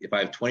say, if I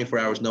have 24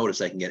 hours notice,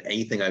 I can get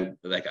anything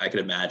I could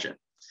imagine.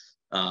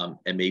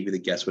 And maybe the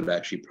guests would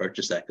actually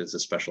purchase that because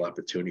it's a special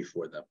opportunity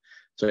for them.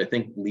 So I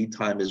think lead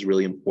time is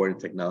really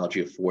important.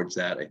 Technology affords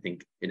that. I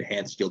think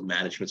enhanced yield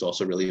management is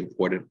also really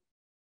important.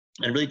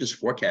 And really just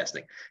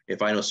forecasting.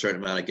 If I know a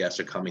certain amount of guests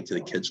are coming to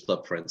the kids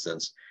club, for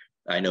instance,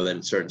 I know that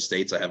in certain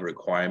states I have a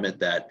requirement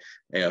that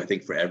I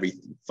think for every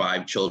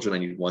 5 children, I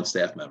need 1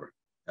 staff member.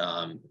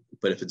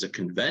 But if it's a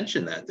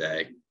convention that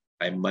day,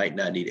 I might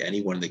not need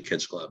anyone in the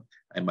kids club.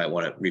 I might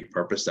want to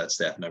repurpose that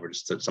staff member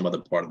just to some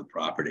other part of the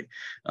property.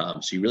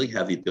 So you really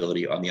have the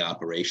ability on the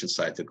operations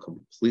side to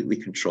completely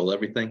control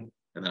everything.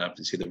 And then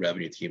obviously the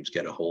revenue teams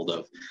get a hold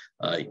of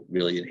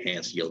really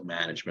enhanced yield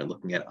management,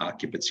 looking at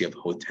occupancy of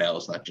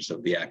hotels, not just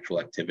of the actual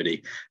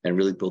activity, and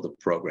really build a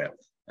program.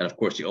 And of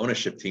course, the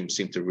ownership team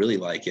seem to really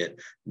like it,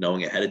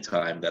 knowing ahead of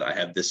time that I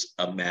have this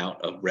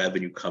amount of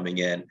revenue coming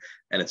in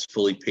and it's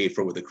fully paid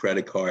for with a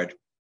credit card.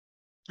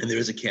 And there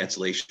is a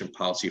cancellation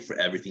policy for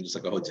everything, just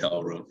like a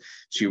hotel room.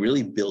 So you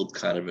really build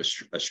kind of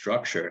a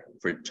structure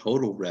for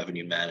total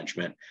revenue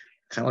management,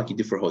 kind of like you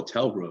do for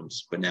hotel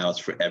rooms, but now it's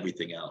for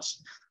everything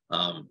else.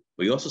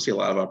 We also see a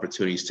lot of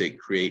opportunities to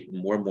create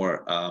more and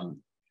more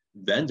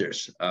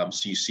vendors.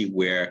 So you see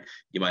where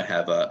you might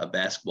have a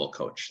basketball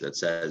coach that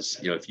says,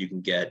 if you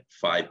can get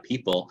 5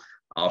 people,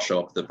 I'll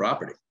show up at the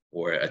property,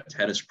 or a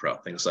tennis pro,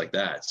 things like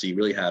that. So you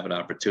really have an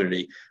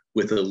opportunity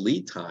with a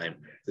lead time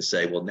to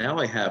say, well, now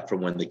I have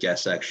from when the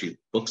guest actually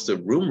books the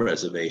room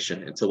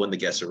reservation until when the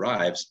guest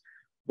arrives,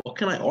 what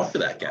can I offer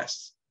that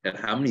guest? And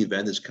how many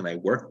vendors can I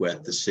work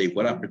with to see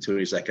what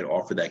opportunities I can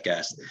offer that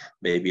guest?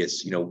 Maybe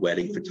it's,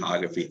 wedding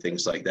photography,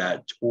 things like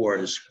that,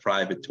 tours,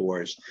 private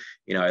tours.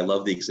 I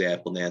love the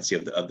example, Nancy,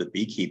 of the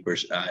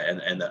beekeepers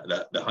and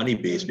the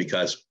honeybees,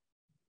 because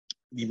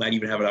you might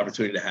even have an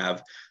opportunity to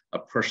have a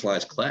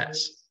personalized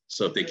class.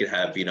 So if they could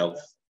have,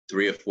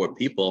 3 or 4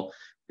 people,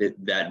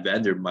 that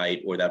vendor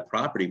might, or that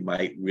property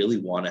might really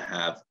want to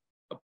have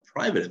a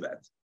private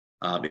event.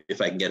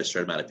 if I can get a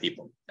certain amount of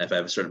people. If I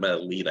have a certain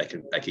amount of lead, I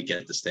could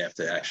get the staff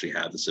to actually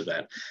have this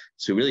event.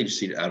 So really just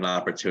see an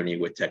opportunity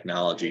with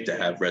technology to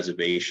have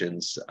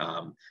reservations,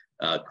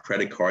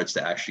 credit cards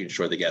to actually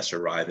ensure the guests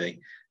are arriving.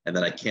 And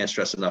then I can't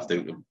stress enough the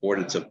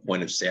importance of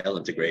point of sale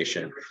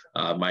integration,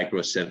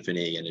 Micro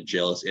Symphony and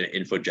Agilis,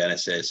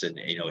 Infogenesis, and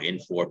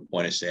Infor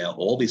point of sale.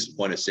 All these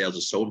point of sales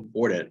are so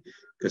important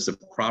because the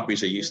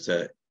properties are used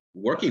to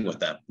working with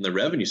them on the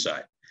revenue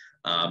side.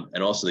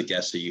 And also the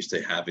guests are used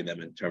to having them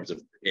in terms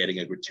of adding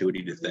a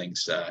gratuity to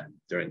things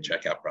during the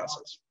checkout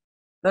process.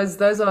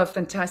 Those are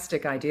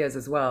fantastic ideas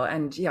as well.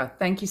 And yeah,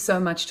 thank you so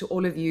much to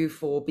all of you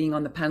for being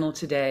on the panel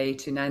today,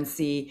 to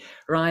Nancy,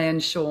 Ryan,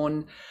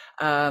 Sean,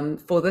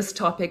 for this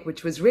topic,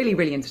 which was really,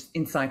 really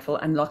insightful,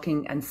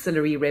 unlocking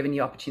ancillary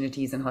revenue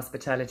opportunities in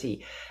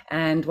hospitality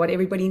and what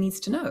everybody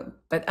needs to know.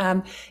 But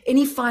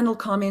any final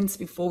comments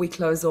before we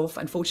close off?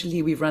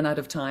 Unfortunately, we've run out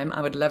of time.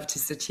 I would love to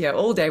sit here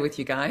all day with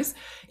you guys.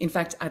 In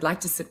fact, I'd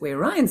like to sit where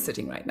Ryan's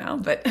sitting right now,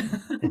 but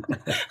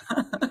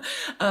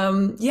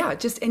yeah,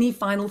 just any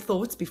final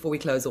thoughts before we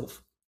close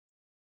off?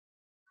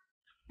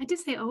 I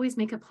just say always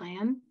make a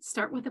plan.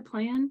 Start with a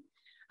plan.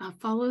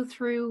 Follow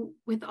through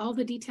with all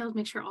the details.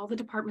 Make sure all the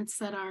departments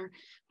that are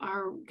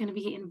going to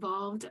be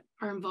involved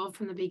are involved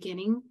from the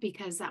beginning,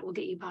 because that will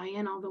get you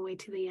buy-in all the way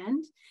to the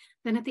end.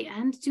 Then at the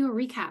end, do a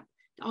recap.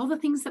 All the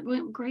things that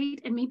went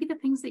great and maybe the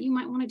things that you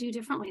might want to do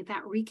differently.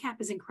 That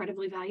recap is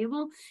incredibly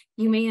valuable.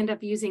 You may end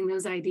up using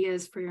those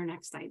ideas for your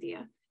next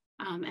idea.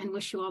 And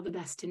wish you all the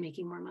best in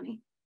making more money.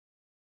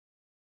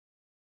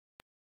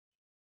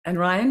 And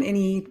Ryan,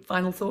 any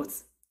final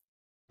thoughts?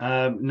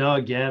 No,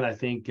 again, I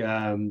think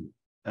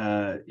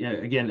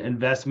again,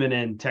 investment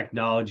in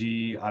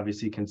technology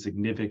obviously can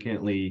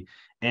significantly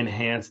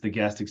enhance the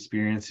guest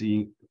experience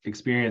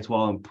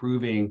while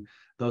improving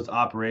those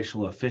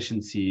operational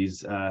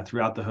efficiencies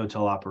throughout the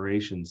hotel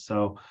operations.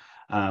 So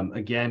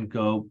again,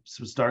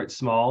 start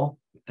small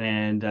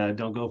and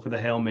don't go for the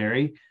Hail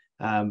Mary.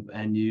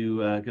 And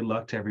good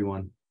luck to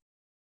everyone.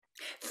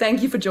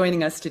 Thank you for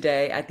joining us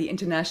today at the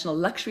International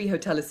Luxury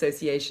Hotel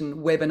Association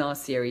webinar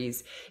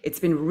series. It's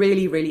been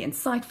really, really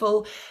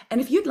insightful.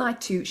 And if you'd like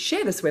to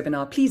share this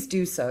webinar, please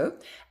do so.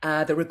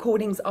 The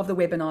recordings of the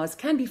webinars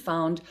can be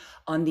found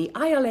on the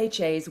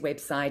ILHA's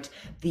website,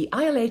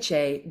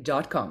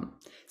 theilha.com.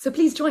 So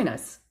please join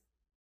us.